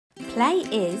Play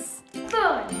is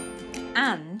fun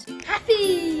and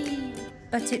happy,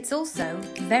 but it's also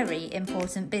very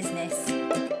important business.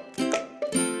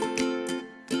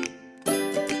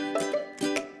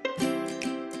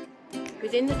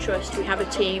 Within the Trust we have a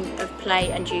team of play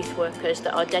and youth workers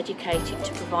that are dedicated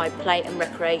to provide play and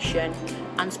recreation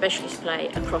and specialist play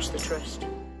across the Trust.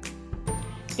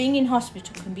 Being in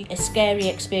hospital can be a scary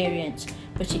experience,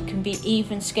 but it can be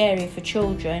even scarier for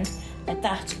children, and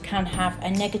that can have a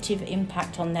negative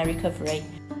impact on their recovery.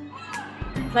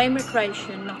 Play and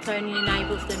recreation not only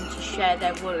enables them to share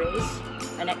their worries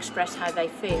and express how they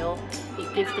feel,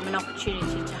 it gives them an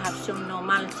opportunity to have some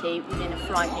normality within a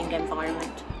frightening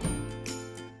environment.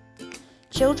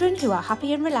 Children who are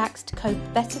happy and relaxed cope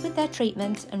better with their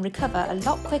treatment and recover a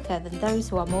lot quicker than those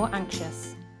who are more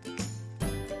anxious.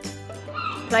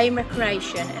 Play and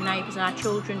recreation enables our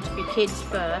children to be kids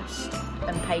first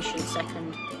and patients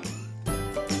second.